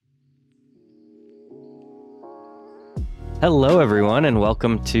Hello, everyone, and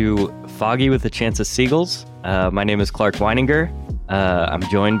welcome to Foggy with a Chance of Seagulls. My name is Clark Weininger. I'm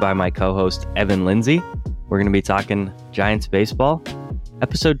joined by my co-host, Evan Lindsay. We're going to be talking Giants baseball.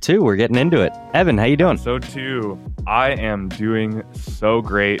 Episode 2, we're getting into it. Evan, how you doing? Episode 2, I am doing so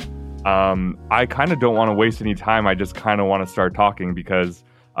great. I kind of don't want to waste any time. I just kind of want to start talking because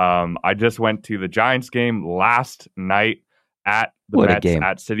I just went to the Giants game last night at the Mets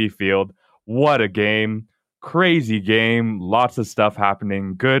at Citi Field. What a game. Crazy game. Lots of stuff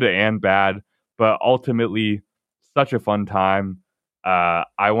happening, good and bad, but ultimately such a fun time. I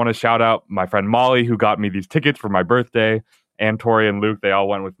want to shout out my friend Molly, who got me these tickets for my birthday, and Tori and Luke. They all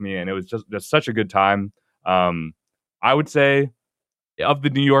went with me, and it was just such a good time. I would say of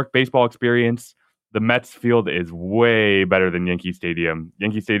the New York baseball experience, the Mets field is way better than Yankee Stadium.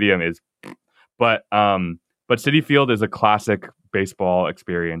 Yankee Stadium is, but Citi Field is a classic baseball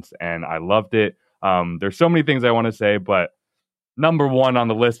experience, and I loved it. There's so many things I want to say, but number one on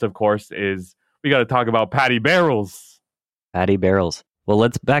the list, of course, is we got to talk about Patty Barrels. Patty Barrels. Well,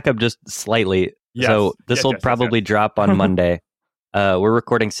 let's back up just slightly. Yes. So this will probably drop on Monday. We're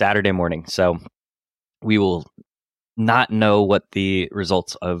recording Saturday morning, so we will not know what the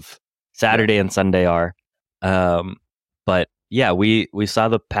results of Saturday and Sunday are. But yeah, we saw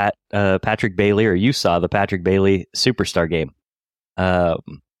the Patrick Bailey, or you saw the Patrick Bailey Superstar game.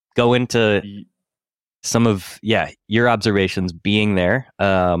 Go into some of your observations being there.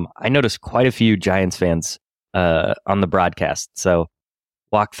 I noticed quite a few Giants fans on the broadcast. So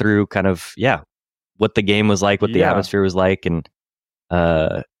walk through kind of what the game was like, what the atmosphere was like, and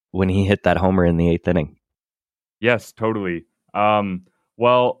when he hit that homer in the 8th inning. Yes, totally.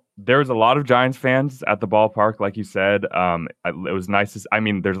 Well, there's a lot of Giants fans at the ballpark, like you said. It was nice. There's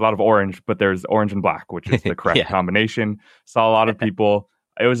a lot of orange, but there's orange and black, which is the correct combination. Saw a lot of people.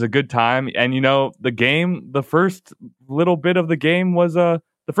 It was a good time. And, the game, the first little bit of the game was, the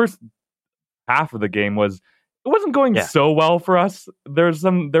first half of the game was, it wasn't going so well for us. There was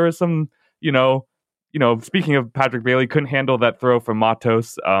some, speaking of Patrick Bailey, couldn't handle that throw from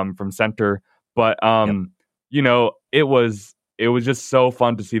Matos from center. But, it was just so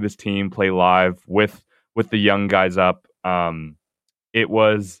fun to see this team play live with the young guys up. It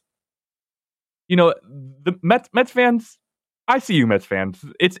was, the Mets fans. I see you, Mets fans.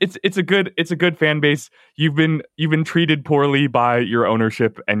 It's a good fan base. You've been treated poorly by your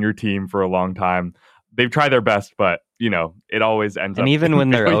ownership and your team for a long time. They've tried their best, but it always ends up. And even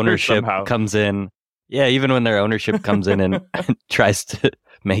when their ownership comes in, even when their ownership comes in and tries to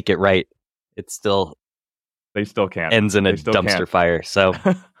make it right, they still can't. Ends in a dumpster fire. So,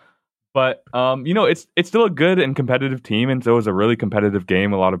 but it's still a good and competitive team, and so it was a really competitive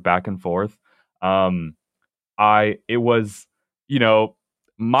game. A lot of back and forth.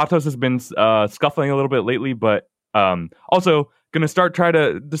 Matos has been scuffling a little bit lately, but also going to start try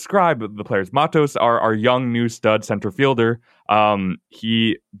to describe the players. Matos, our young new stud center fielder.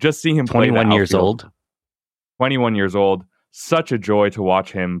 He just seeing him play. 21 years old. 21 years old. Such a joy to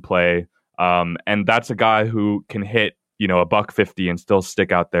watch him play. And that's a guy who can hit, $150 and still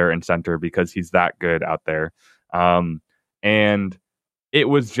stick out there in center because he's that good out there. And it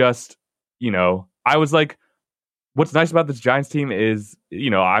was just, I was like, what's nice about this Giants team is,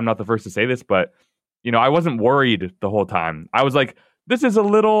 I'm not the first to say this, but, I wasn't worried the whole time. I was like, this is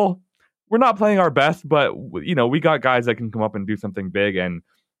we're not playing our best, but, we got guys that can come up and do something big. And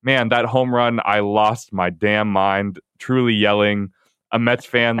man, that home run, I lost my damn mind, truly yelling. A Mets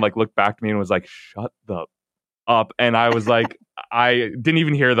fan looked back to me and was like, shut the up. And I was like, I didn't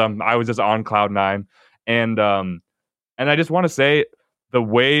even hear them. I was just on cloud 9. And I just want to say the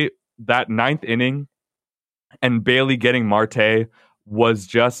way that 9th inning and Bailey getting Marte was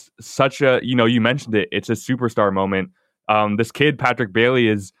just such a, you mentioned it. It's a superstar moment. This kid, Patrick Bailey,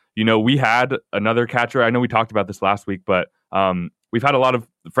 is, we had another catcher. I know we talked about this last week, but we've had a lot of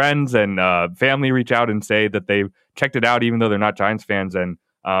friends and family reach out and say that they've checked it out, even though they're not Giants fans. And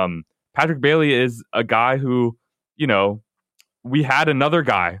Patrick Bailey is a guy who, we had another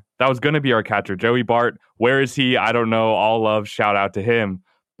guy that was going to be our catcher, Joey Bart. Where is he? I don't know. All love, shout out to him.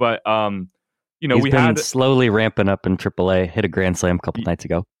 But, he's been slowly ramping up in AAA. Hit a grand slam a couple nights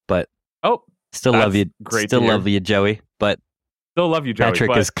ago. But still love you. Still love you, Joey. But still love you, Joey.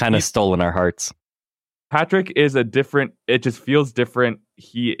 Patrick has kind of stolen our hearts. Patrick is it just feels different.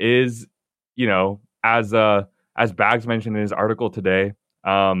 He is, as Bags mentioned in his article today,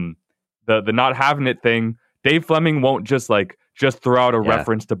 the not having it thing, Dave Fleming won't just throw out a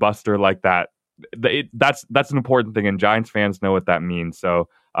reference to Buster like that. That's an important thing, and Giants fans know what that means. So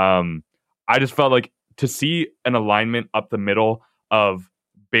I just felt like to see an alignment up the middle of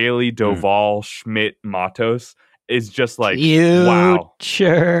Bailey, Doval, Schmidt, Matos, is just like, wow.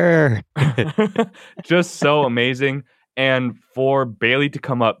 Future. Just so amazing. And for Bailey to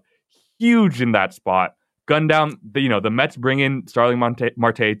come up huge in that spot, gun down, the Mets bring in Starling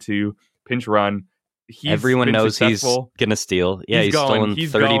Marte to pinch run. Everyone knows successful. He's going to steal. Yeah, he's stolen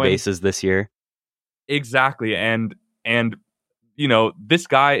 30 bases this year. Exactly. And this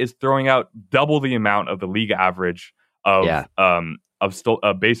guy is throwing out double the amount of the league average of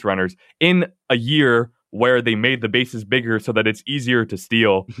base runners in a year where they made the bases bigger so that it's easier to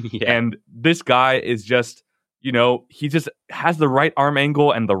steal. Yeah. And this guy is just, he just has the right arm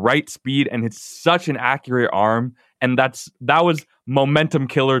angle and the right speed, and it's such an accurate arm. And that was momentum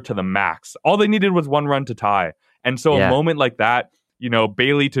killer to the max. All they needed was one run to tie. And so a moment like that,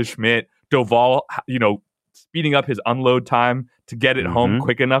 Bailey to Schmidt, Doval, speeding up his unload time to get it home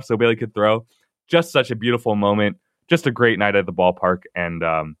quick enough so Bailey could throw. Just such a beautiful moment. Just a great night at the ballpark. And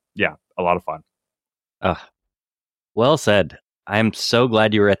a lot of fun. Well said. I'm so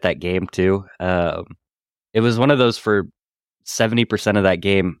glad you were at that game too. It was one of those for 70% of that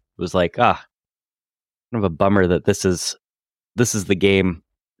game. It was like, kind of a bummer that this is the game.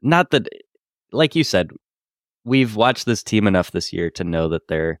 Not that, like you said, we've watched this team enough this year to know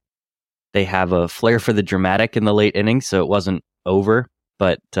that they have a flair for the dramatic in the late innings, so it wasn't over.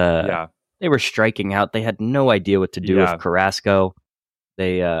 But they were striking out. They had no idea what to do with Carrasco.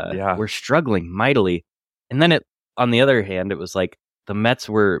 They were struggling mightily. And then on the other hand, it was like the Mets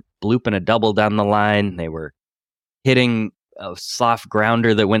were blooping a double down the line. They were hitting a soft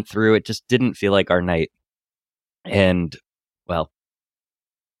grounder that went through. It just didn't feel like our night. And, well,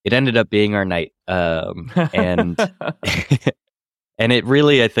 it ended up being our night. And and it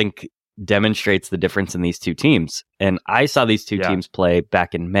really, I think, demonstrates the difference in these two teams. And I saw these two teams play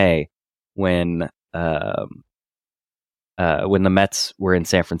back in May when the Mets were in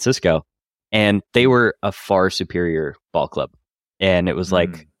San Francisco, and they were a far superior ball club. And it was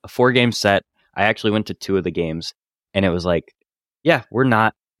like a 4-game set. I actually went to 2 of the games, and it was like, yeah, we're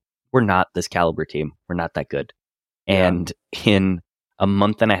not this caliber team. We're not that good. And in a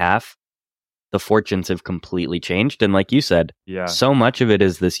month and a half, the fortunes have completely changed. And like you said, so much of it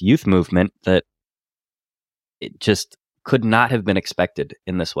is this youth movement that it just could not have been expected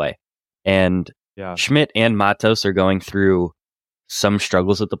in this way. And Schmidt and Matos are going through some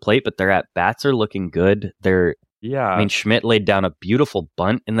struggles at the plate, but their at-bats are looking good. I mean, Schmidt laid down a beautiful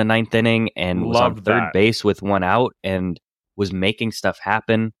bunt in the 9th inning and was on third base with 1 out and was making stuff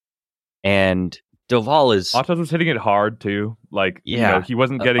happen. And Doval is... Matos was hitting it hard, too. Like, he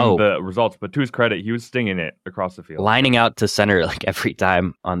wasn't getting the results, but to his credit, he was stinging it across the field. Lining out to center like every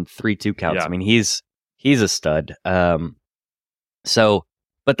time on 3-2 counts. Yeah. I mean, he's a stud.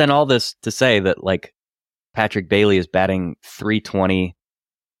 But then all this to say that, like, Patrick Bailey is batting .320.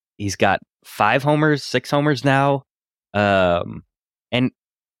 He's got 5 homers, 6 homers now. And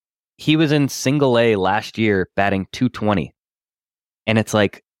he was in single A last year batting .220. And it's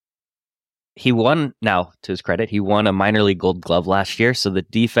like, he won, now to his credit, he won a minor league Gold Glove last year. So the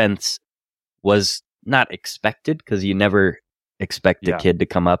defense was not expected, because you never expect a kid to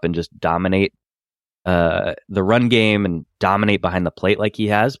come up and just dominate the run game and dominate behind the plate like he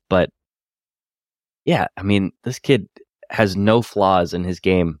has. But yeah, I mean, this kid has no flaws in his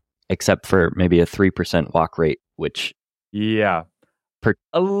game except for maybe a 3% walk rate, which a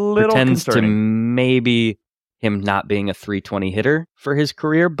little pretends concerning. To maybe him not being a .320 hitter for his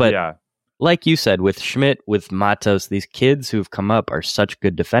career. But like you said, with Schmidt, with Matos, these kids who've come up are such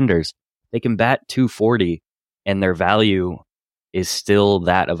good defenders. They can bat .240, and their value is still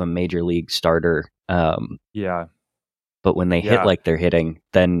that of a major league starter. But when they hit like they're hitting,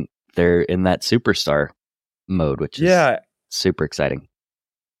 then they're in that superstar mode, which is super exciting.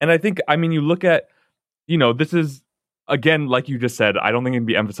 And I think, I mean, you look at, this is, again, like you just said, I don't think it can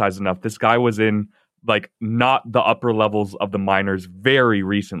be emphasized enough. This guy was in, like, not the upper levels of the minors very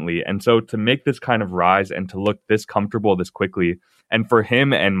recently. And so to make this kind of rise and to look this comfortable this quickly, and for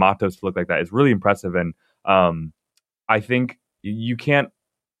him and Matos to look like that is really impressive. And I think you can't,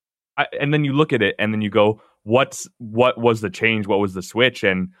 and then you look at it and then you go, what was the change? What was the switch?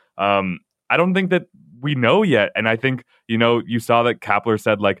 And I don't think that we know yet. And I think, you saw that Kapler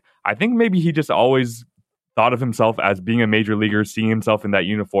said, like, I think maybe he just always thought of himself as being a major leaguer, seeing himself in that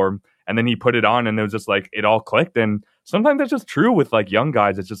uniform. And then he put it on and it was just like, it all clicked. And sometimes that's just true with like young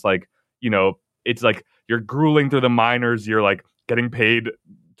guys. It's just like, it's like you're grueling through the minors. You're like getting paid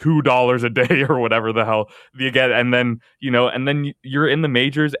 $2 a day or whatever the hell you get. And then, and then you're in the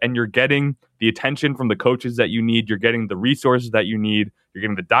majors and you're getting the attention from the coaches that you need. You're getting the resources that you need. You're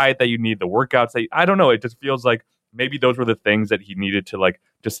getting the diet that you need, the workouts I don't know. It just feels like maybe those were the things that he needed to like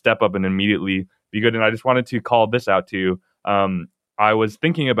just step up and immediately be good. And I just wanted to call this out too. I was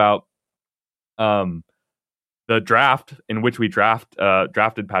thinking about the draft in which we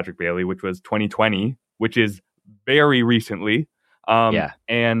drafted Patrick Bailey, which was 2020, which is very recently.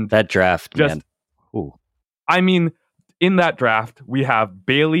 And that draft, just, man. Ooh. I mean, in that draft, we have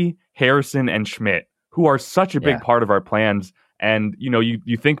Bailey, Harrison, and Schmidt, who are such a big part of our plans. And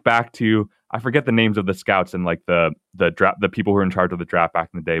you think back to, I forget the names of the scouts and like the draft, the people who were in charge of the draft back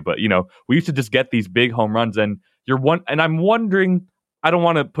in the day, but we used to just get these big home runs. And I'm wondering, I don't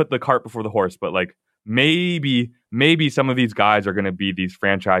want to put the cart before the horse, but like maybe some of these guys are going to be these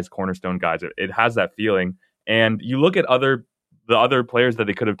franchise cornerstone guys. It has that feeling. And you look at the other players that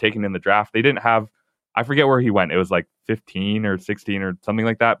they could have taken in the draft. They didn't have, I forget where he went. It was like 15 or 16 or something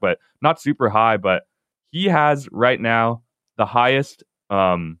like that, but not super high. But he has right now the highest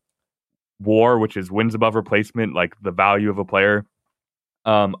WAR, which is wins above replacement, like the value of a player,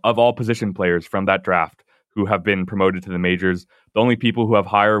 of all position players from that draft who have been promoted to the majors. The only people who have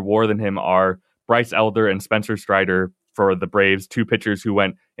higher WAR than him are Bryce Elder and Spencer Strider for the Braves, two pitchers who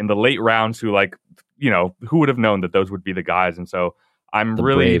went in the late rounds who who would have known that those would be the guys. And so the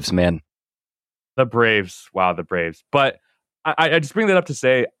Braves, man. The Braves. Wow, the Braves. But I just bring that up to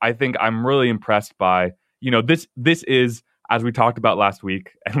say, I think I'm really impressed by, this is, as we talked about last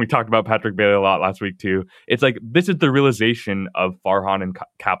week, and we talked about Patrick Bailey a lot last week too. It's like, this is the realization of Farhan and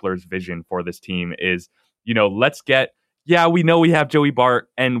Kapler's vision for this team is, let's get, we know we have Joey Bart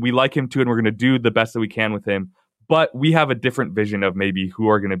and we like him too, and we're going to do the best that we can with him. But we have a different vision of maybe who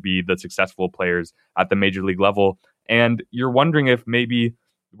are going to be the successful players at the major league level. And you're wondering if maybe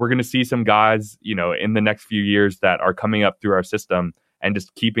we're going to see some guys, in the next few years that are coming up through our system and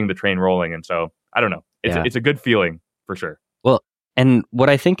just keeping the train rolling. And so, I don't know. It's a good feeling for sure. Well, and what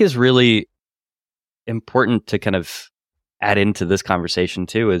I think is really important to kind of add into this conversation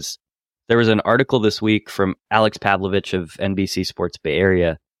too is there was an article this week from Alex Pavlovich of NBC Sports Bay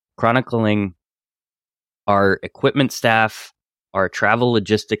Area chronicling our equipment staff, our travel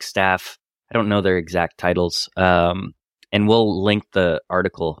logistics staff. I don't know their exact titles. And we'll link the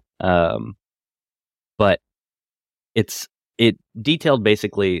article. But it detailed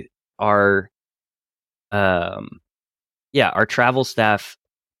basically our travel staff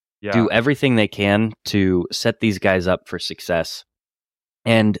do everything they can to set these guys up for success.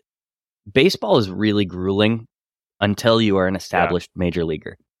 And baseball is really grueling until you are an established major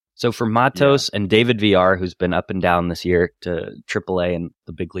leaguer. So for Matos and David Villar, who's been up and down this year to AAA and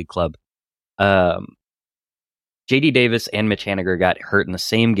the big league club, JD Davis and Mitch Haniger got hurt in the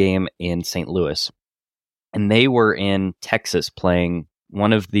same game in St. Louis. And they were in Texas playing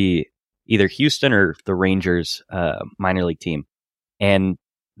one of the either Houston or the Rangers minor league team. And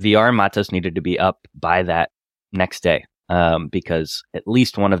Villar and Matos needed to be up by that next day because at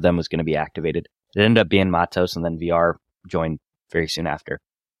least one of them was going to be activated. It ended up being Matos, and then Villar joined very soon after.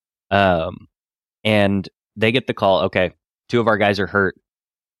 And they get the call, okay, two of our guys are hurt,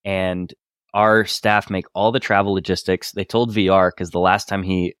 and our staff make all the travel logistics. They told Villar, because the last time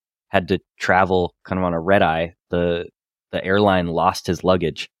he had to travel kind of on a red eye, the airline lost his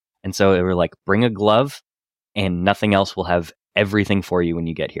luggage. And so they were like, bring a glove and nothing else. Will have everything for you when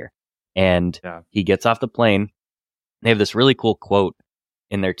you get here. And he gets off the plane. They have this really cool quote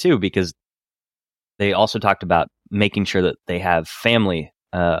in there too, because they also talked about making sure that they have family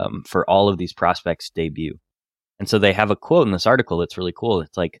for all of these prospects' debut. And so they have a quote in this article that's really cool.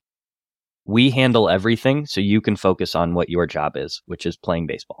 It's like, we handle everything so you can focus on what your job is, which is playing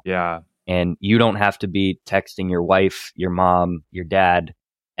baseball. Yeah. And you don't have to be texting your wife, your mom, your dad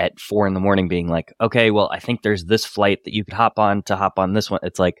at 4 a.m. being like, okay, well, I think there's this flight that you could hop on this one.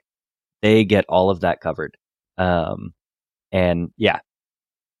 It's like they get all of that covered. And yeah,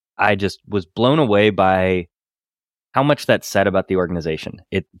 I just was blown away by how much that said about the organization.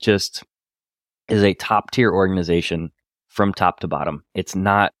 It just is a top tier organization from top to bottom. It's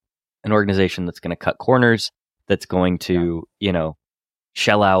not an organization that's going to cut corners, that's going to,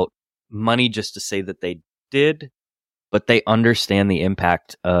 shell out money just to say that they did, but they understand the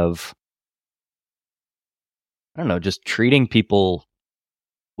impact of, I don't know, just treating people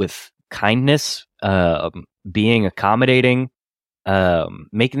with kindness, being accommodating,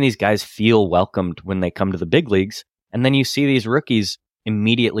 making these guys feel welcomed when they come to the big leagues. And then you see these rookies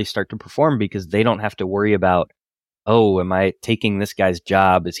immediately start to perform because they don't have to worry about, oh, am I taking this guy's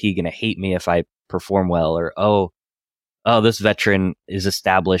job? Is he going to hate me if I perform well? Or, oh, this veteran is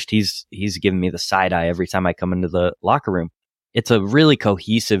established. He's giving me the side eye every time I come into the locker room. It's a really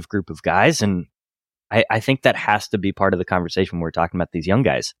cohesive group of guys. And I think that has to be part of the conversation when we're talking about these young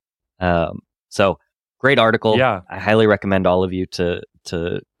guys. So great article. Yeah. I highly recommend all of you to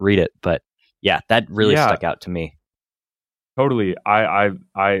read it. But yeah, that really stuck out to me. Totally. I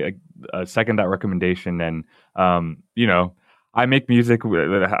second that recommendation. And, I make music.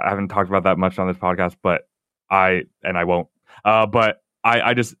 I haven't talked about that much on this podcast, but I won't. But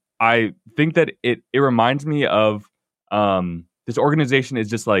I think that it reminds me of this organization is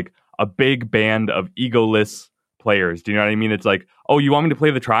just like a big band of egoless players. Do you know what I mean? It's like, oh, you want me to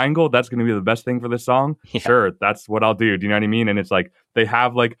play the triangle? That's going to be the best thing for this song? Yeah. Sure, that's what I'll do. Do you know what I mean? And it's like they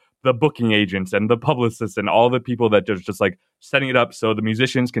have like the booking agents and the publicists and all the people that just like setting it up so the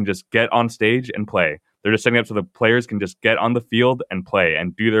musicians can just get on stage and play. They're just setting it up so the players can just get on the field and play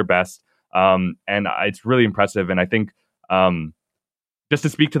and do their best. And it's really impressive. And I think just to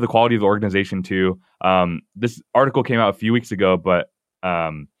speak to the quality of the organization too, this article came out a few weeks ago, but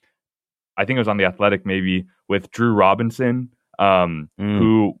I think it was on The Athletic maybe, with Drew Robinson,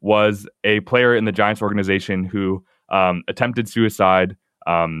 who was a player in the Giants organization who attempted suicide.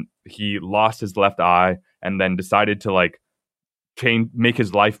 He lost his left eye and then decided to like make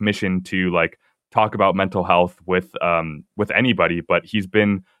his life mission to like talk about mental health with anybody. But he's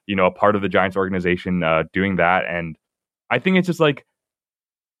been, a part of the Giants organization doing that. And I think it's just like,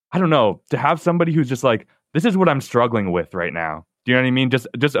 I don't know, to have somebody who's just like, this is what I'm struggling with right now. Do you know what I mean?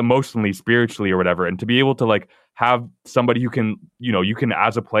 Just emotionally, spiritually, or whatever. And to be able to like have somebody who can, you can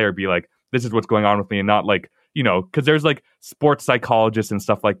as a player be like, this is what's going on with me, and not like, because there's like sports psychologists and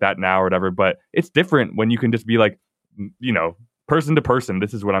stuff like that now or whatever. But it's different when you can just be like, person to person,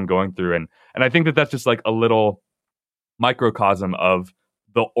 this is what I'm going through. And I think that that's just like a little microcosm of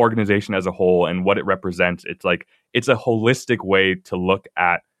the organization as a whole and what it represents. It's like, it's a holistic way to look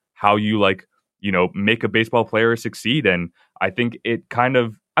at how you like, make a baseball player succeed. And I think it kind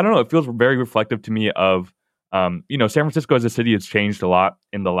of, I don't know, it feels very reflective to me of, San Francisco as a city has changed a lot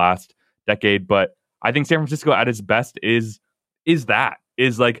in the last decade, but I think San Francisco at its best is like,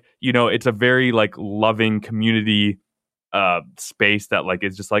 it's a very like loving community space that like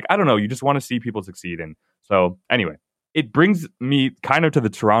is just like, I don't know, you just want to see people succeed. And so anyway, it brings me kind of to the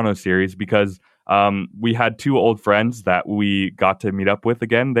Toronto series because we had two old friends that we got to meet up with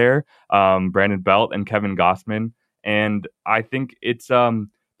again there, Brandon Belt and Kevin Gossman. And I think it's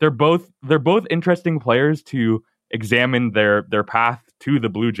they're both interesting players to examine their path to the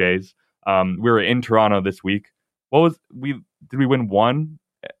Blue Jays. We were in Toronto this week. Did we win one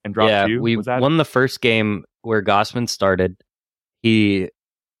and drop two? We won the first game where Gossman started. He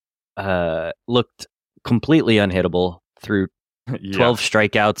looked completely unhittable through 12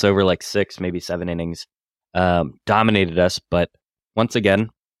 strikeouts over like 6, maybe 7 innings. Dominated us, but once again,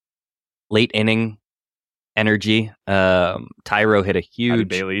 late inning energy. Tyro hit a huge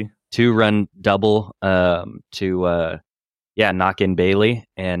 2-run double to knock in Bailey,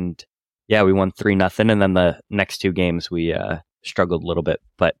 and we won 3-0. And then the next 2 games we struggled a little bit,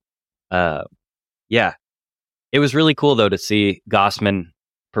 but it was really cool though to see Gossman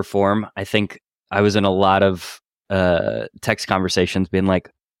perform. I think I was in a lot of text conversations being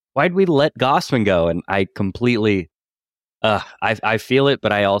like, why'd we let Gossman go? And I completely I feel it,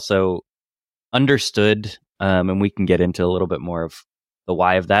 but I also understood, and we can get into a little bit more of the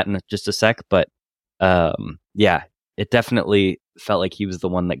why of that in just a sec, but it definitely felt like he was the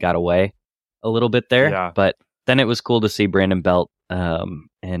one that got away a little bit there. But then it was cool to see Brandon Belt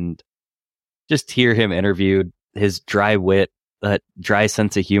and just hear him interviewed, his dry wit, that dry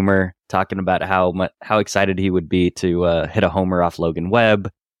sense of humor, talking about how excited he would be to hit a homer off Logan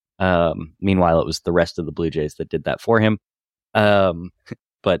Webb. Meanwhile, it was the rest of the Blue Jays that did that for him. I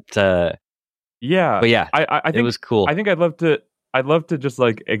think it was cool. I think I'd love to just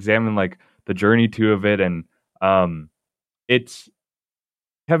like examine like the journey too of it, and it's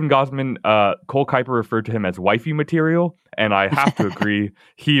Kevin Gossman. Cole Kuiper referred to him as wifey material, and I have to agree.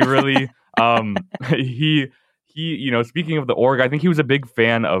 He really he speaking of the org, I think he was a big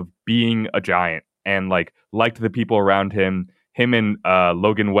fan of being a Giant and like liked the people around him. Him and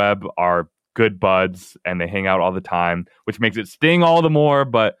Logan Webb are good buds and they hang out all the time, which makes it sting all the more.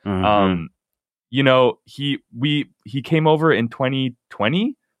 But he came over in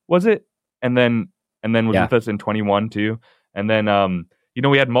 2020, was it? And then was with us in 21 too. And then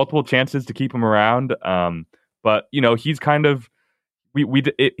we had multiple chances to keep him around. But he's kind of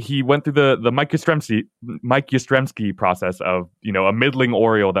he went through the Mike Yastrzemski process of a middling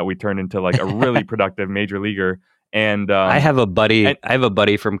Oriole that we turned into like a really productive major leaguer. And I have a buddy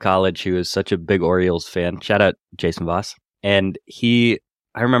from college who is such a big Orioles fan. Shout out Jason Voss. And I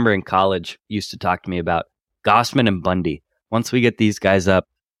remember in college used to talk to me about Gossman and Bundy. Once we get these guys up,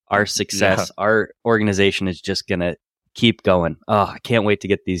 our success, our organization is just gonna keep going. Oh, I can't wait to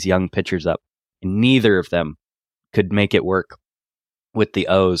get these young pitchers up. and neither of them could make it work with the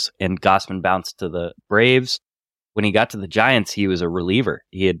O's. And Gausman bounced to the Braves. When he got to the Giants, he was a reliever.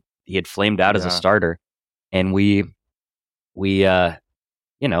 He had flamed out as a starter, and we made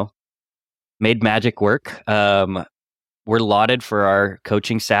magic work. We're lauded for our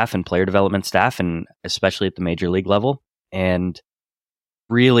coaching staff and player development staff, and especially at the major league level, and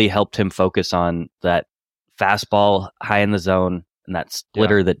really helped him focus on that fastball high in the zone and that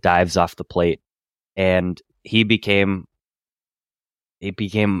splitter that dives off the plate. And he became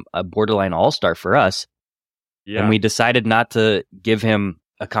a borderline all-star for us. Yeah. And we decided not to give him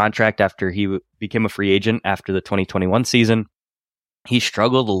a contract after he became a free agent after the 2021 season. He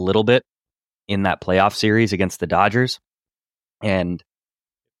struggled a little bit in that playoff series against the Dodgers, and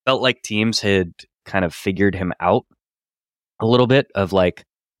felt like teams had kind of figured him out a little bit of like,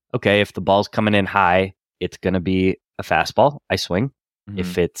 okay, if the ball's coming in high, it's going to be a fastball, I swing. Mm-hmm.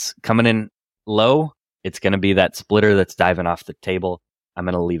 If it's coming in low, it's going to be that splitter that's diving off the table. I'm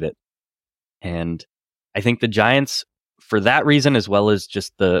going to leave it. And I think the Giants, for that reason, as well as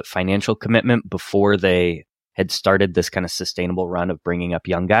just the financial commitment before they had started this kind of sustainable run of bringing up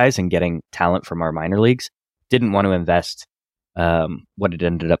young guys and getting talent from our minor leagues, didn't want to invest what it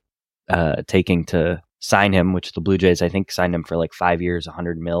ended up taking to sign him, which the Blue Jays, I think, signed him for like 5 years,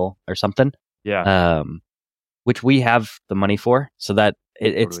 $100 million or something. Yeah. Which we have the money for. So that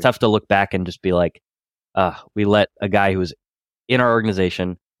it's tough to look back and just be like, we let a guy who was in our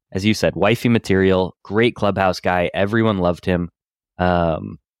organization, as you said, wifey material, great clubhouse guy. Everyone loved him.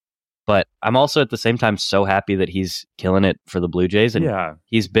 But I'm also at the same time so happy that he's killing it for the Blue Jays, and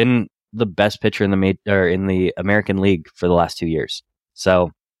he's been the best pitcher in the American League for the last 2 years.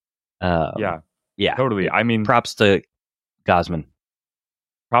 So, totally. I mean, props to Gausman.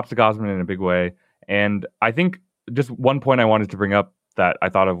 Props to Gausman in a big way. And I think just one point I wanted to bring up that I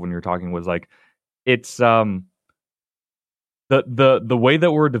thought of when you were talking was like, it's the way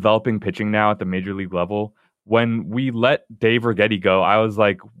that we're developing pitching now at the major league level. When we let Dave Righetti go, I was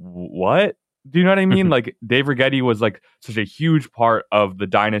like, what? Do you know what I mean? Like, Dave Righetti was like such a huge part of the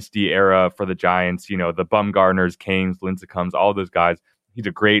dynasty era for the Giants. You know, the Bumgarners, Canes, Lincecums, all those guys. He was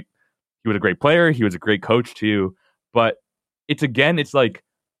a great player. He was a great coach too. But it's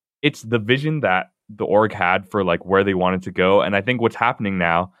the vision that the org had for like where they wanted to go. And I think what's happening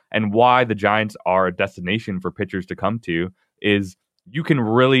now and why the Giants are a destination for pitchers to come to is you can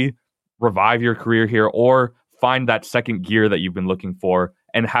really revive your career here or find that second gear that you've been looking for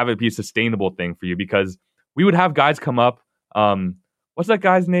and have it be a sustainable thing for you, because we would have guys come up. What's that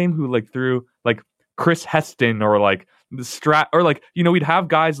guy's name who like threw like Chris Heston or like the Strat or like, you know, we'd have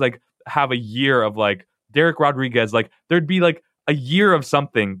guys like have a year of like Derek Rodriguez, like there'd be like a year of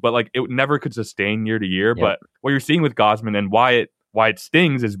something, but like it never could sustain year to year. Yep. But what you're seeing with Gausman and why it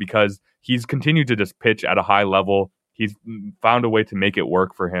stings is because he's continued to just pitch at a high level. He's found a way to make it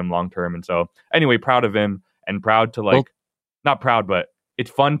work for him long term. And so anyway, proud of him and proud to not proud, but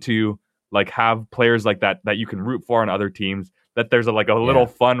it's fun to like have players like that you can root for on other teams, that there's a little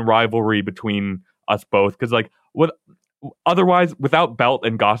fun rivalry between us both. Cause like otherwise without Belt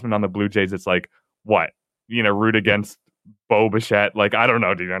and Gausman on the Blue Jays, it's like, what, you know, root against Bo Bichette. Like, I don't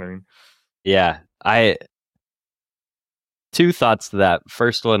know. Do you know what I mean? Yeah. Two thoughts to that.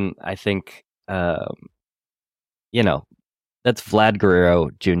 First one, I think, you know, that's Vlad Guerrero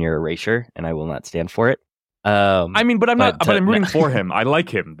Jr. erasure, and I will not stand for it. I mean, but I'm rooting for him. I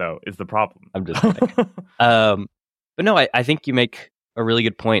like him, though, is the problem. I'm just kidding. But no, I think you make a really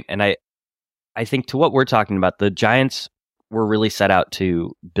good point, and I think to what we're talking about, the Giants were really set out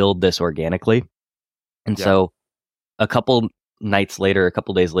to build this organically. And so a couple days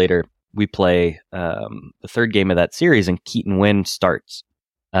later, we play the third game of that series, and Keaton Winn starts.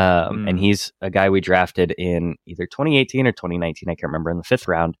 And he's a guy we drafted in either 2018 or 2019, I can't remember, in the 5th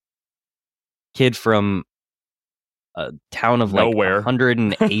round. Kid from a town of like nowhere.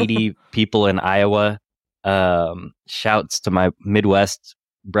 180 people in Iowa. Shouts to my Midwest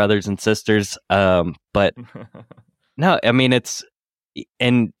brothers and sisters. But no, I mean,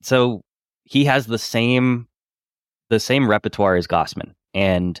 and so he has the same repertoire as Gausman.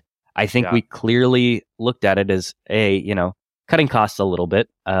 And I think we clearly looked at it as cutting costs a little bit.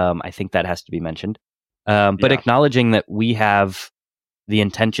 I think that has to be mentioned. But acknowledging that we have the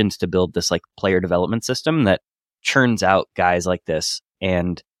intentions to build this like player development system that churns out guys like this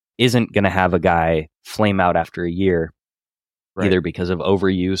and isn't going to have a guy flame out after a year, either because of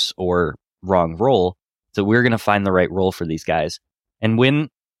overuse or wrong role. So we're going to find the right role for these guys. And Winn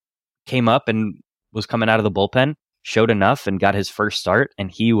came up and was coming out of the bullpen, showed enough and got his first start.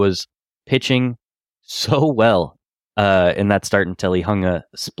 And he was pitching so well in that start until he hung a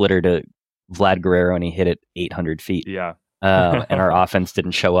splitter to Vlad Guerrero and he hit it 800 feet. Yeah. And our offense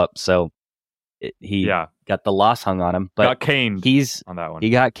didn't show up. So he got the loss hung on him. But got caned on that one. He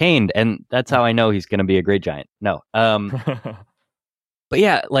got caned. And that's how I know he's going to be a great Giant. No. But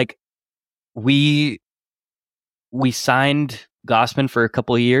yeah, like we signed Gausman for a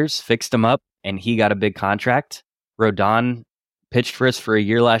couple of years, fixed him up, and he got a big contract. Rodon pitched for us for a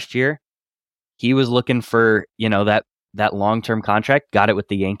year last year. He was looking for, that long-term contract, got it with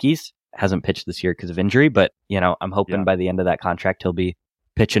the Yankees. Hasn't pitched this year because of injury, but, I'm hoping by the end of that contract, he'll be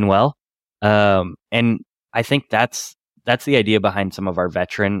pitching well. And I think that's the idea behind some of our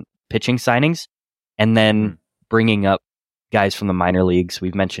veteran pitching signings. And then bringing up guys from the minor leagues.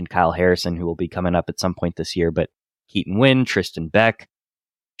 We've mentioned Kyle Harrison, who will be coming up at some point this year, but Keaton Winn, Tristan Beck,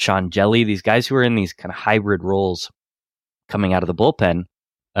 Sean Jelly, these guys who are in these kind of hybrid roles coming out of the bullpen,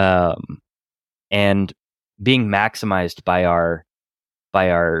 and being maximized by our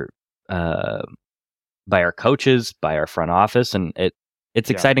coaches, by our front office, and it's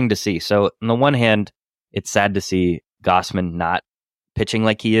exciting to see. So on the one hand, it's sad to see Gausman not pitching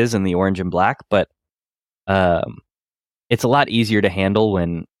like he is in the orange and black, but it's a lot easier to handle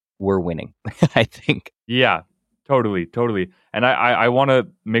when we're winning, I think. Yeah, totally. And I want to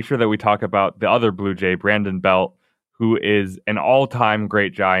make sure that we talk about the other Blue Jay, Brandon Belt, who is an all-time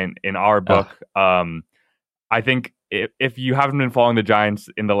great Giant in our book. I think if you haven't been following the Giants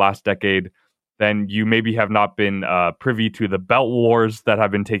in the last decade, then you maybe have not been privy to the Belt Wars that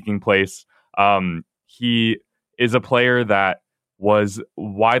have been taking place. He is a player that was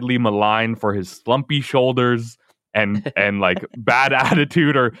widely maligned for his slumpy shoulders and like bad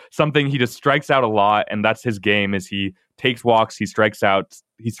attitude or something. He just strikes out a lot, and that's his game. Is he takes walks, he strikes out,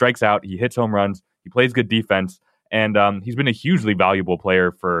 he hits home runs, he plays good defense, and he's been a hugely valuable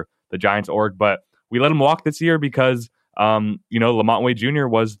player for the Giants org. But we let him walk this year because LaMonte Wade Jr.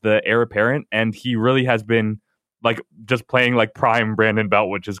 was the heir apparent, and he really has been like just playing like prime Brandon Belt,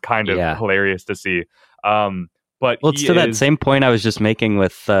 which is kind of hilarious to see. But it's to that same point I was just making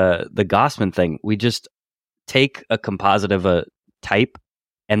with the Gausman thing. We just take a composite of a type,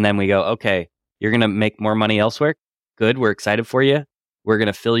 and then we go, okay, you're going to make more money elsewhere. Good. We're excited for you. We're going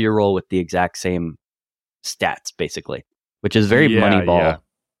to fill your role with the exact same stats, basically, which is very Moneyball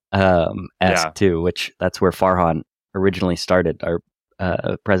esque too, which that's where Farhan originally started, our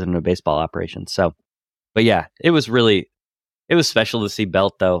president of baseball operations. So, but yeah, it was special to see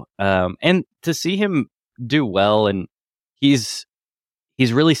Belt though. And to see him do well, and he's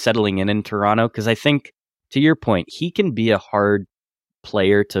really settling in Toronto, because I think, to your point, he can be a hard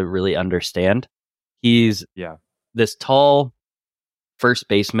player to really understand. He's this tall first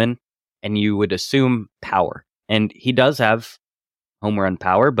baseman, and you would assume power. And he does have home run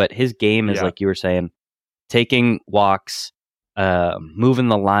power, but his game is, like you were saying, taking walks, moving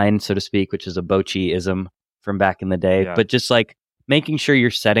the line, so to speak, which is a Bochy-ism from back in the day, but just like making sure you're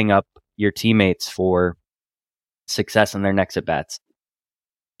setting up your teammates for success in their next at-bats.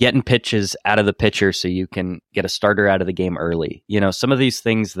 Getting pitches out of the pitcher so you can get a starter out of the game early. Some of these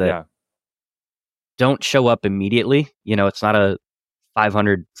things that don't show up immediately. It's not a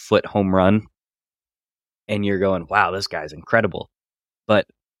 500-foot home run and you're going, wow, this guy's incredible. But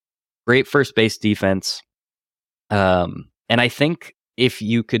great first base defense. And I think if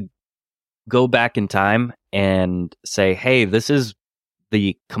you could go back in time and say, hey, this is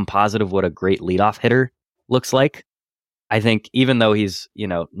the composite of what a great leadoff hitter looks like, I think even though he's,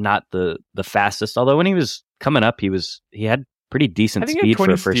 not the fastest, although when he was coming up, he had pretty decent speed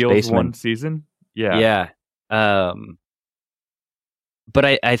for a first baseman. One season. Yeah. Yeah. But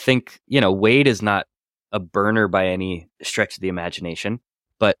I think, Wade is not a burner by any stretch of the imagination,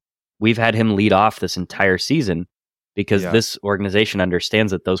 but we've had him lead off this entire season because this organization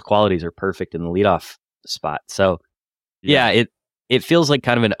understands that those qualities are perfect in the leadoff spot. So it feels like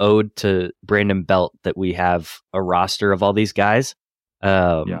kind of an ode to Brandon Belt that we have a roster of all these guys.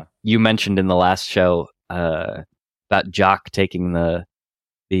 You mentioned in the last show about Jock taking the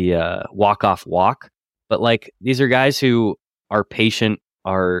walk-off walk, but like these are guys who are patient,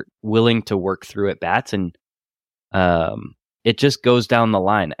 are willing to work through at bats, and it just goes down the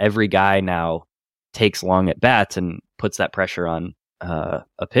line. Every guy now takes long at bats and puts that pressure on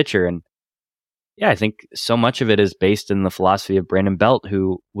a pitcher, and I think so much of it is based in the philosophy of Brandon Belt,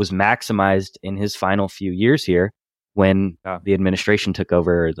 who was maximized in his final few years here when the administration took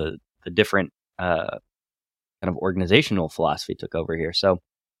over, or the different kind of organizational philosophy took over here. So,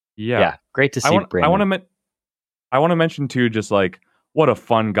 great to see Brandon. I want to mention too, just like what a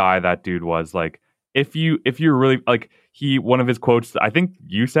fun guy that dude was. Like, if you're really like, one of his quotes, I think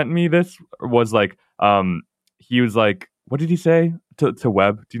you sent me this, was like, he was like, what did he say to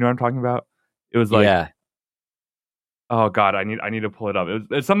Webb? Do you know what I'm talking about? It was like, Yeah. oh God, I need to pull it up.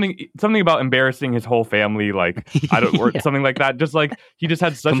 It's something about embarrassing his whole family, like or Yeah. something like that. Just like he just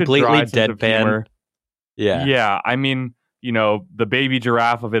had such Completely a dry sense of deadpan. humor. Yeah. Yeah, I mean, the baby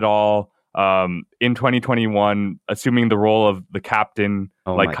giraffe of it all. In 2021, assuming the role of the captain,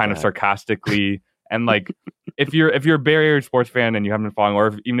 Oh like my kind of God. sarcastically, and like if you're a Bay Area sports fan and you haven't been following,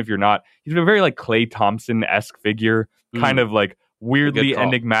 or even if you're not, he's a very like Klay Thompson-esque figure, kind of like weirdly call.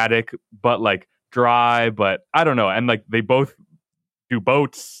 enigmatic, but like dry, but I don't know. And like they both do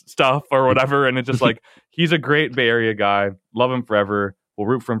boats stuff or whatever, and it's just like he's a great Bay Area guy. Love him forever. We'll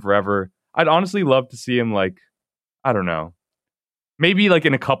root for him forever. I'd honestly love to see him like, I don't know, maybe like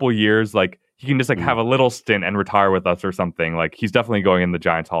in a couple years, like he can just like have a little stint and retire with us or something. Like he's definitely going in the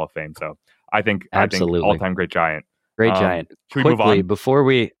Giants Hall of Fame. So I think Absolutely. all-time great Giant. Great Giant. Should we Quickly, move on?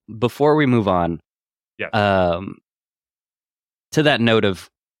 before we move on, Yes. to that note of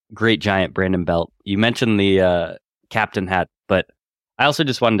great Giant Brandon Belt, you mentioned the captain hat, but I also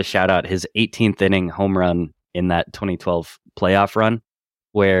just wanted to shout out his 18th inning home run in that 2012 playoff run,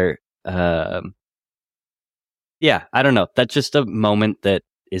 where yeah, I don't know. That's just a moment that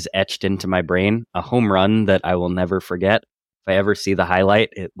is etched into my brain. A home run that I will never forget. If I ever see the highlight,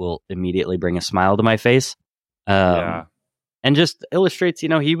 it will immediately bring a smile to my face. Yeah. And just illustrates,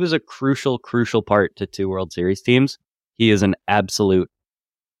 he was a crucial part to 2 World Series teams. He is an absolute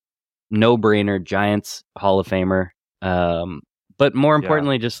no-brainer Giants Hall of Famer. But more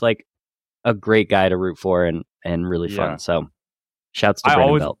importantly, just like a great guy to root for and really fun. So shouts to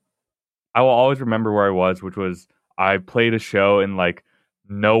Brandon Belt. I will always remember where I was, which was I played a show in like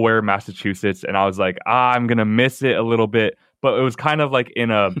nowhere, Massachusetts, and I was like, I'm gonna miss it a little bit. But it was kind of like in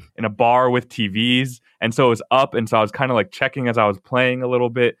a bar with TVs, and so it was up, and so I was kind of like checking as I was playing a little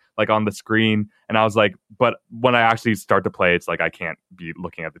bit, like on the screen, and I was like, but when I actually start to play, it's like I can't be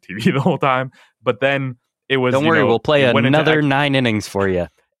looking at the TV the whole time. But then it was, don't worry, we'll play another 9 innings for you.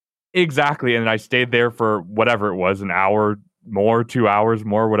 Exactly, and I stayed there for whatever it was, an hour more, 2 hours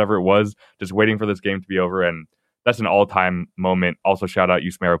more, whatever it was, just waiting for this game to be over, and that's an all-time moment. Also, shout out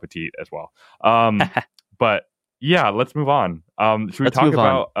Yusmeiro Petit as well. But yeah, let's move on. Should we talk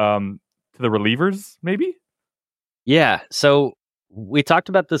about to the relievers, maybe? Yeah, so we talked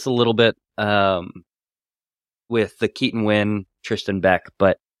about this a little bit with the Keaton Winn, Tristan Beck,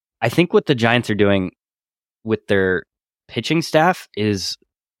 but I think what the Giants are doing with their pitching staff is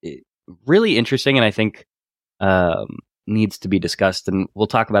really interesting, and I think needs to be discussed, and we'll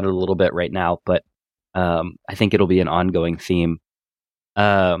talk about it a little bit right now, but I think it'll be an ongoing theme.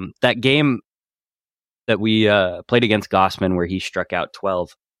 That game that we played against Gausman where he struck out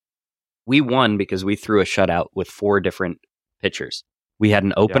 12, we won because we threw a shutout with 4 different pitchers. We had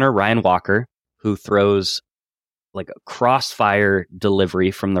an opener, Ryan Walker, who throws like a crossfire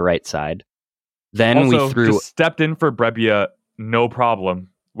delivery from the right side. Then also, we threw just stepped in for Brebbia, no problem,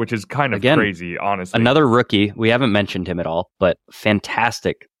 which is kind of crazy, honestly. Another rookie. We haven't mentioned him at all, but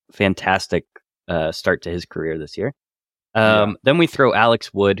fantastic start to his career this year. Then we throw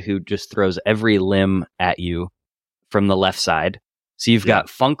Alex Wood, who just throws every limb at you from the left side. So you've got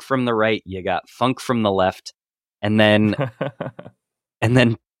Funk from the right, you got Funk from the left, and then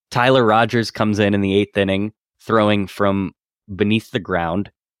Tyler Rogers comes in the 8th inning, throwing from beneath the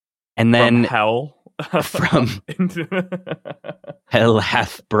ground, and then from hell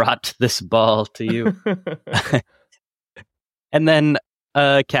hath brought this ball to you. And then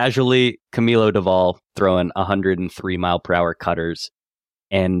casually Camilo Doval throwing 103 mile per hour cutters.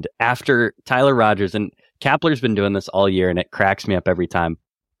 And after Tyler Rogers, and Kapler's been doing this all year and it cracks me up every time,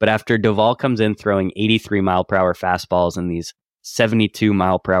 but after Doval comes in throwing 83 mile per hour fastballs and these 72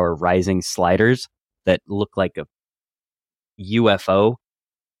 mile per hour rising sliders that look like a UFO,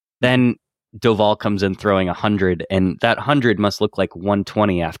 then Doval comes in throwing 100, and that 100 must look like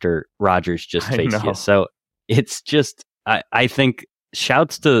 120 after Rogers just faced you. So it's just, I think,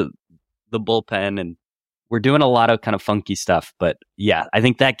 shouts to the bullpen, and we're doing a lot of kind of funky stuff. But yeah, I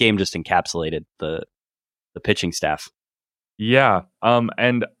think that game just encapsulated the pitching staff. Yeah.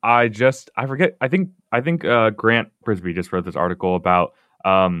 And I forget. I think Grant Brisbee just wrote this article about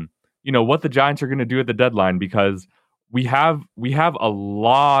what the Giants are going to do at the deadline, because we have a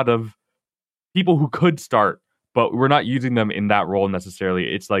lot of people who could start, but we're not using them in that role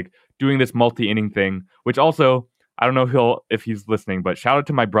necessarily. It's like doing this multi-inning thing, which also, I don't know if he's listening, but shout out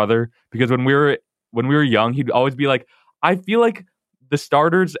to my brother, because when we were young, he'd always be like, I feel like the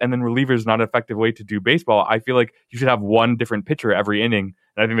starters and then relievers is not an effective way to do baseball. I feel like you should have one different pitcher every inning.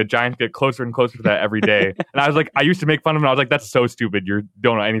 And I think the Giants get closer and closer to that every day. And I was like, I used to make fun of him. I was like, that's so stupid. You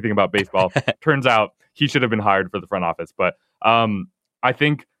don't know anything about baseball. Turns out he should have been hired for the front office. But I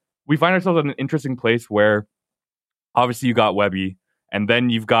think we find ourselves in an interesting place where obviously you got Webby, and then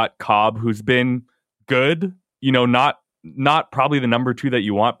you've got Cobb, who's been good, not probably the number 2 that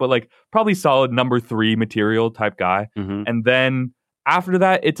you want, but like probably solid number 3 material type guy. Mm-hmm. And then after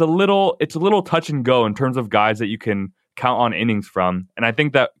that, it's a little touch and go in terms of guys that you can count on innings from. And I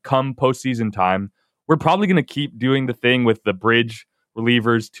think that come postseason time, we're probably going to keep doing the thing with the bridge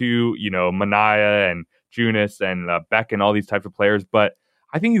relievers to, Manaea and Junis and Beck and all these types of players. But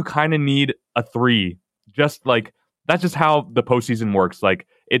I think you kind of need a 3, just like that's just how the postseason works. Like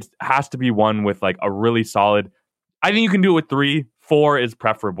it has to be one with like a really solid. I think you can do it with 3. 4 is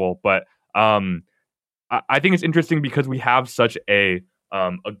preferable, but I think it's interesting because we have such a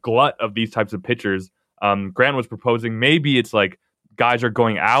glut of these types of pitchers. Grant was proposing maybe it's like guys are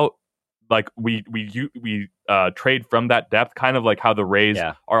going out, like we trade from that depth, kind of like how the Rays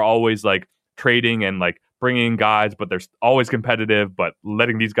are always like trading and like bringing guys, but they're always competitive, but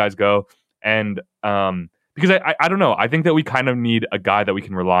letting these guys go. And because I don't know, I think that we kind of need a guy that we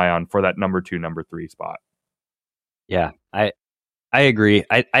can rely on for that number 2, number 3 spot. Yeah, I agree.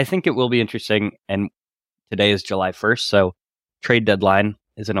 I think it will be interesting. And today is July 1st, so trade deadline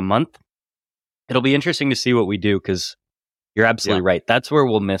is in a month. It'll be interesting to see what we do because you're absolutely right. That's where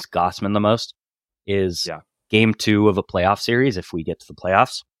we'll miss Gausman the most is game 2 of a playoff series if we get to the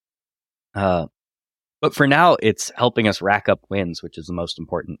playoffs. But for now, it's helping us rack up wins, which is the most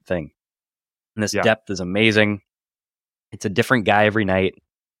important thing. And this depth is amazing. It's a different guy every night,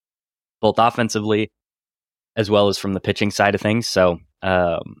 both offensively as well as from the pitching side of things. So,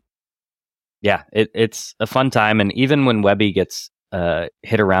 it's a fun time. And even when Webby gets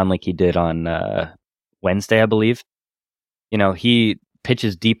hit around like he did on Wednesday, I believe, he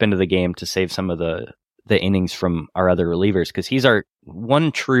pitches deep into the game to save some of the innings from our other relievers because he's our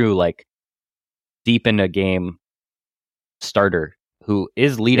one true like deep into game starter who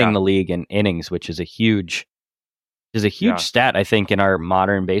is leading the league in innings, which is a huge stat, I think, in our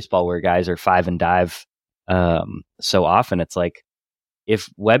modern baseball where guys are 5 and dive so often. It's like if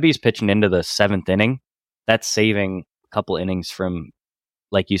Webby's pitching into the 7th inning, that's saving a couple innings from,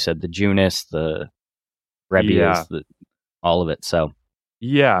 like you said, the Junis, the Rebbias, all of it. So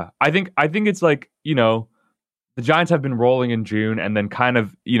I think it's like, the Giants have been rolling in June, and then kind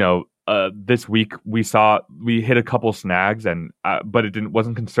of, this week we hit a couple snags, and but it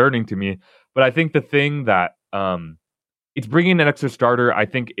wasn't concerning to me. But I think the thing that it's bringing an extra starter, I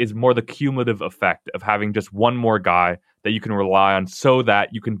think, is more the cumulative effect of having just one more guy that you can rely on, so that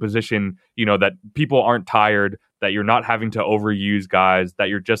you can position, that people aren't tired, that you're not having to overuse guys, that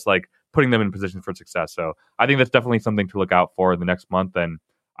you're just like putting them in position for success. So I think that's definitely something to look out for in the next month. And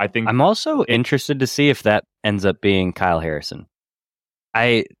I think I'm also interested to see if that ends up being Kyle Harrison.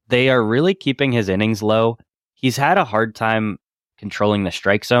 They are really keeping his innings low. He's had a hard time controlling the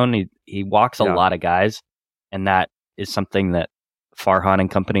strike zone. He walks a lot of guys, and that is something that Farhan and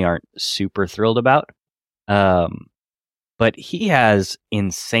company aren't super thrilled about. But he has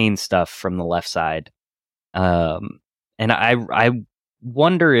insane stuff from the left side. And I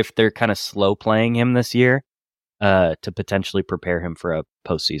wonder if they're kind of slow playing him this year to potentially prepare him for a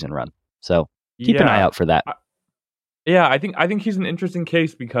postseason run. So keep an eye out for that. I think he's an interesting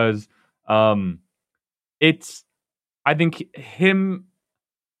case because I think him,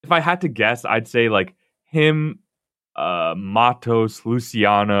 if I had to guess, I'd say like him, Matos,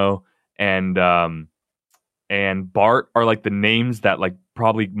 Luciano, and Bart are like the names that like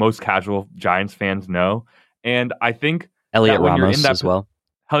probably most casual Giants fans know. And I think Elliot Ramos as well.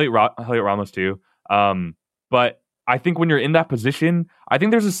 Elliot Ramos too. But I think when you're in that position, I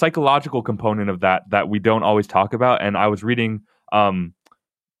think there's a psychological component of that we don't always talk about. And I was reading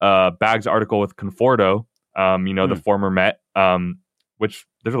Bag's article with Conforto, the former Met, which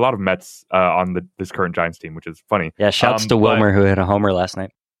there's a lot of Mets on this current Giants team, which is funny. Yeah, shouts to Wilmer, who hit a homer last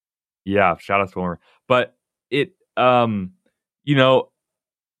night. Yeah, shout out to Wilmer. But it, Conforto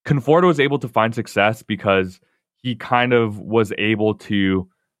was able to find success because he kind of was able to,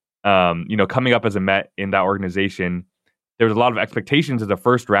 coming up as a Met in that organization, there was a lot of expectations as a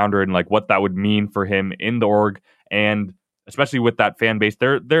first rounder and like what that would mean for him in the org. And especially with that fan base,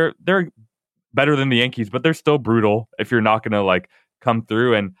 they're better than the Yankees, but they're still brutal if you're not going to like come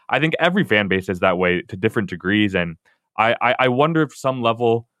through. And I think every fan base is that way to different degrees. And I wonder if some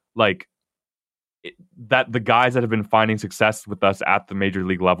level, like that the guys that have been finding success with us at the major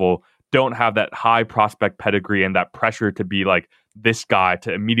league level don't have that high prospect pedigree and that pressure to be like this guy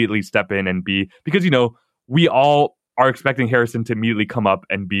to immediately step in and be, because, we all are expecting Harrison to immediately come up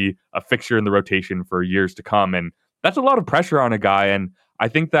and be a fixture in the rotation for years to come. And that's a lot of pressure on a guy. And I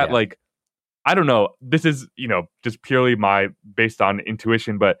think that like, I don't know, this is, just purely based on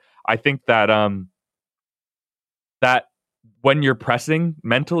intuition, but I think that that when you're pressing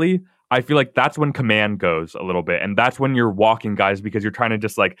mentally, I feel like that's when command goes a little bit. And that's when you're walking guys because you're trying to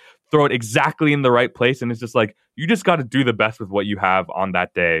just like throw it exactly in the right place. And it's just like, you just got to do the best with what you have on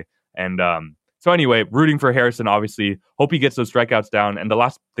that day. And so anyway, rooting for Harrison, obviously. Hope he gets those strikeouts down. And the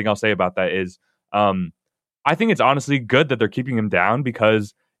last thing I'll say about that is I think it's honestly good that they're keeping him down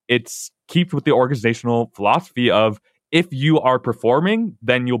because it's keeps with the organizational philosophy of if you are performing,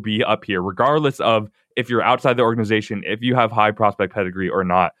 then you'll be up here, regardless of if you're outside the organization, if you have high prospect pedigree or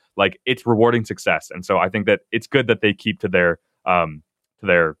not. Like, it's rewarding success. And so I think that it's good that they keep to their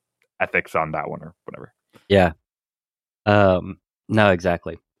ethics on that one or whatever. Yeah. No,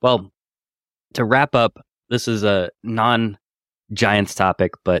 exactly. Well, to wrap up, this is a non-Giants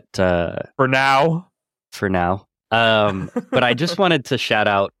topic, but for now. But I just wanted to shout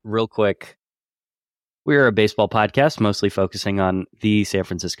out real quick. We're a baseball podcast, mostly focusing on the San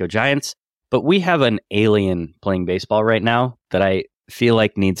Francisco Giants, but we have an alien playing baseball right now that I feel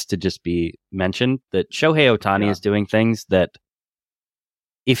like needs to just be mentioned, that Shohei Ohtani is doing things that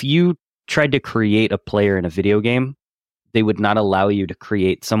if you tried to create a player in a video game, they would not allow you to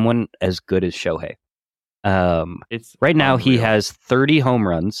create someone as good as Shohei. It's right now unreal. He has 30 home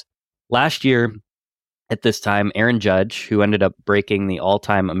runs. Last year at this time, Aaron Judge, who ended up breaking the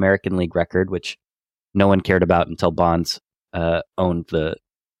all-time American League record, which no one cared about until Bonds owned the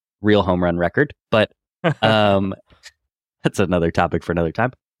real home run record, but that's another topic for another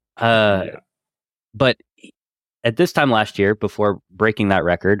time. But at this time last year, before breaking that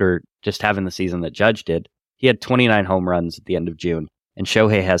record or just having the season that Judge did, he had 29 home runs at the end of June, and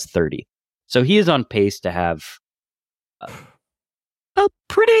Shohei has 30. So he is on pace to have a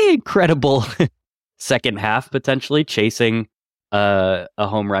pretty incredible second half, potentially chasing a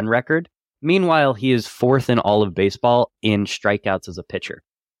home run record. Meanwhile, he is fourth in all of baseball in strikeouts as a pitcher.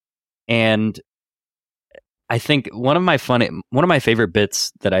 And I think one of my favorite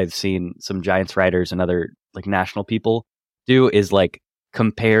bits that I've seen some Giants writers and other like national people do is like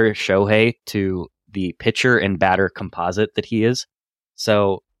compare Shohei to the pitcher and batter composite that he is.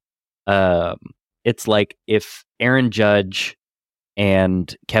 So it's like if Aaron Judge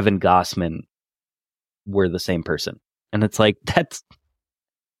and Kevin Gossman were the same person. And it's like,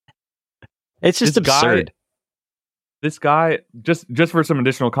 it's just absurd. This guy, just for some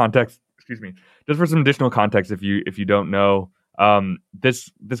additional context, if you don't know,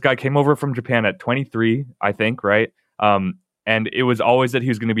 this guy came over from Japan at 23, I think, right? And it was always that he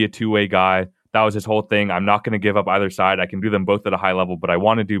was going to be a two-way guy. That was his whole thing. I'm not going to give up either side. I can do them both at a high level, but I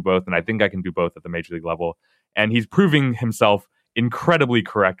want to do both, and I think I can do both at the major league level. And he's proving himself incredibly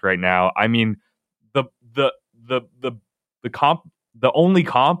correct right now. I mean, the only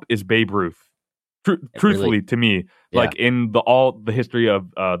comp is Babe Ruth. Truthfully, really, to me, like in the history of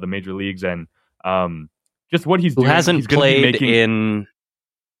the major leagues and just what he's doing. Who hasn't he's played in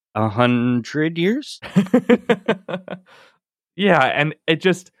 100 years? Yeah, and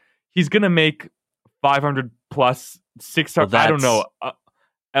he's gonna make 500 plus 600. I don't know,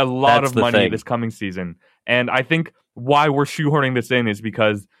 a lot of money this coming season. And I think why we're shoehorning this in is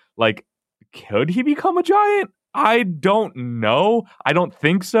because, like, could he become a Giant? I don't know. I don't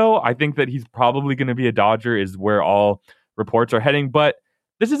think so. I think that he's probably going to be a Dodger is where all reports are heading. But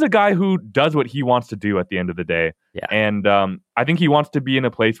this is a guy who does what he wants to do at the end of the day. Yeah. And I think he wants to be in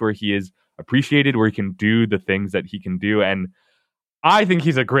a place where he is appreciated, where he can do the things that he can do. And I think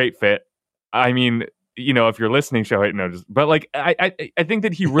he's a great fit. I mean, you know, if you're listening, Shohei, but like, I think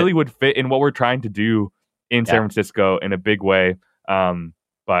that he really would fit in what we're trying to do in San Francisco in a big way.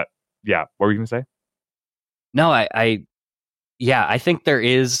 But yeah, what were you going to say? No, I think there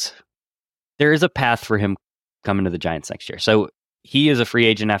is a path for him coming to the Giants next year. So he is a free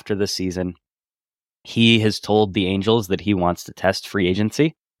agent after this season. He has told the Angels that he wants to test free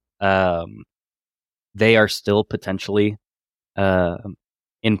agency. They are still potentially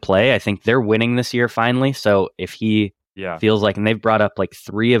in play. I think they're winning this year finally. So if he feels like, and they've brought up like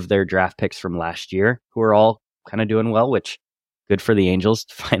 3 of their draft picks from last year who are all kind of doing well, which good for the Angels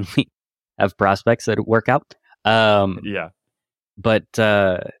to finally have prospects that work out. But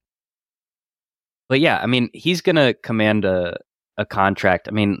yeah, I mean, he's going to command a contract.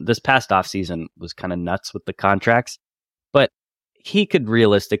 I mean, this past offseason was kind of nuts with the contracts, but he could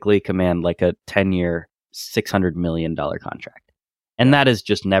realistically command like a 10-year, $600 million contract. And that has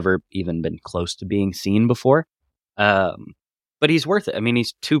just never even been close to being seen before. But he's worth it. I mean,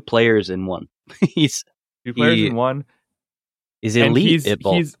 he's 2 players in one. He's 2 players in one. He's elite at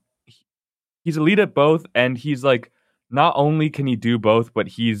both. He's elite at both, and he's like, not only can he do both, but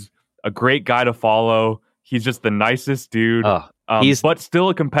he's a great guy to follow. He's just the nicest dude. but still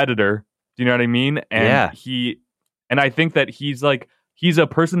a competitor. Do you know what I mean? And I think that he's a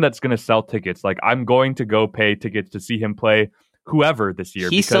person that's going to sell tickets. Like, I'm going to go pay tickets to see him play whoever this year.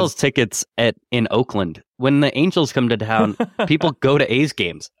 He sells tickets in Oakland. When the Angels come to town, people go to A's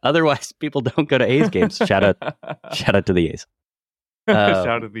games. Otherwise, people don't go to A's games. Shout out to the A's. Shout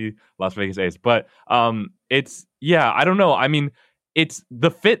out to the Las Vegas A's. But I don't know. I mean, it's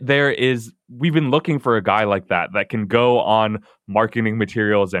the fit there is we've been looking for a guy like that can go on marketing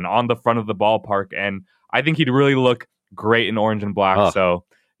materials and on the front of the ballpark. And I think he'd really look great in orange and black. Oh. So,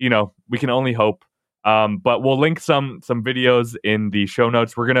 we can only hope. But we'll link some videos in the show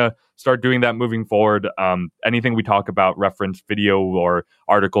notes. We're going to start doing that moving forward. Anything we talk about, reference video or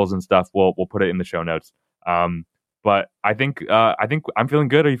articles and stuff, we'll put it in the show notes. But I think I'm feeling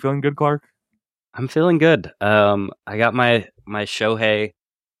good. Are you feeling good, Clark? I'm feeling good. I got my Shohei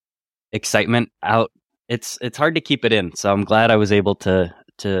excitement out. It's hard to keep it in, so I'm glad I was able to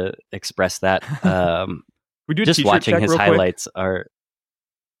express that. We do just watching his highlights are.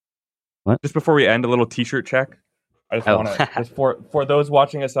 What? Just before we end, a little t-shirt check. I just want to just for those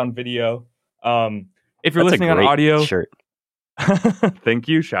watching us on video. If you're listening on audio, shirt. Thank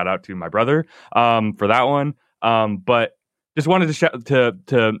you. Shout out to my brother for that one. But just wanted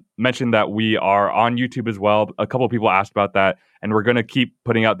to mention that we are on YouTube as well. A couple of people asked about that, and we're going to keep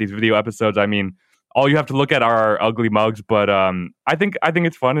putting out these video episodes. I mean, all you have to look at are our ugly mugs, but I think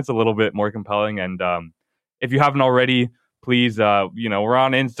it's fun. It's a little bit more compelling, and if you haven't already, please, we're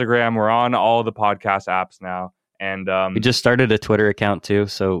on Instagram. We're on all the podcast apps now. And we just started a Twitter account too.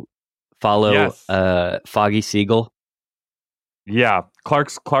 So follow Foggy Siegel. Yeah.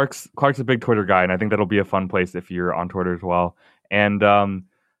 Clark's a big Twitter guy. And I think that'll be a fun place if you're on Twitter as well. And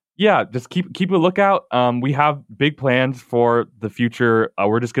just keep a lookout. We have big plans for the future.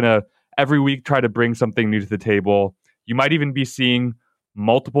 We're just going to every week try to bring something new to the table. You might even be seeing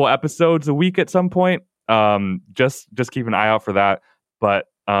multiple episodes a week at some point. Just keep an eye out for that. But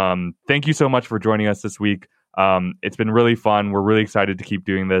thank you so much for joining us this week. It's been really fun. We're really excited to keep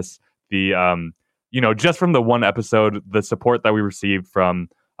doing this. Just from the one episode, the support that we received from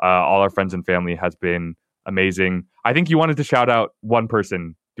all our friends and family has been amazing. I think you wanted to shout out one person.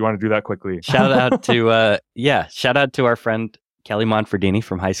 Do you want to do that quickly? Shout out to our friend Kelly Monfordini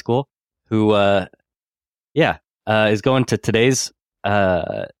from high school, who is going to today's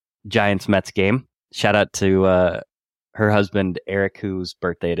Giants Mets game. Shout out to her husband Eric, whose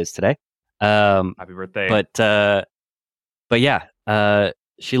birthday it is today. Happy birthday! But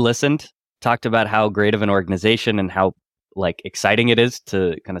she listened, talked about how great of an organization and how exciting it is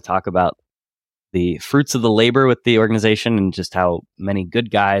to kind of talk about the fruits of the labor with the organization and just how many good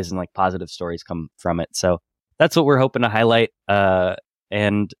guys and positive stories come from it. So that's what we're hoping to highlight.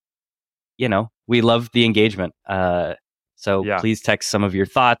 And we love the engagement. Please text some of your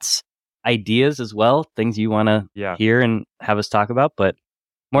thoughts, ideas as well, things you want to hear and have us talk about. But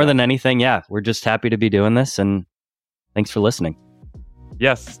more than anything, we're just happy to be doing this, and thanks for listening.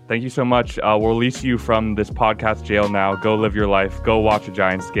 Yes, thank you so much. We'll release you from this podcast jail now. Go live your life. Go watch a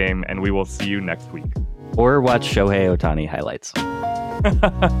Giants game, and we will see you next week. Or watch Shohei Ohtani highlights.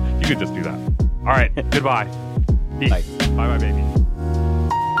 You could just do that. All right, goodbye. Peace. Bye. Bye, baby.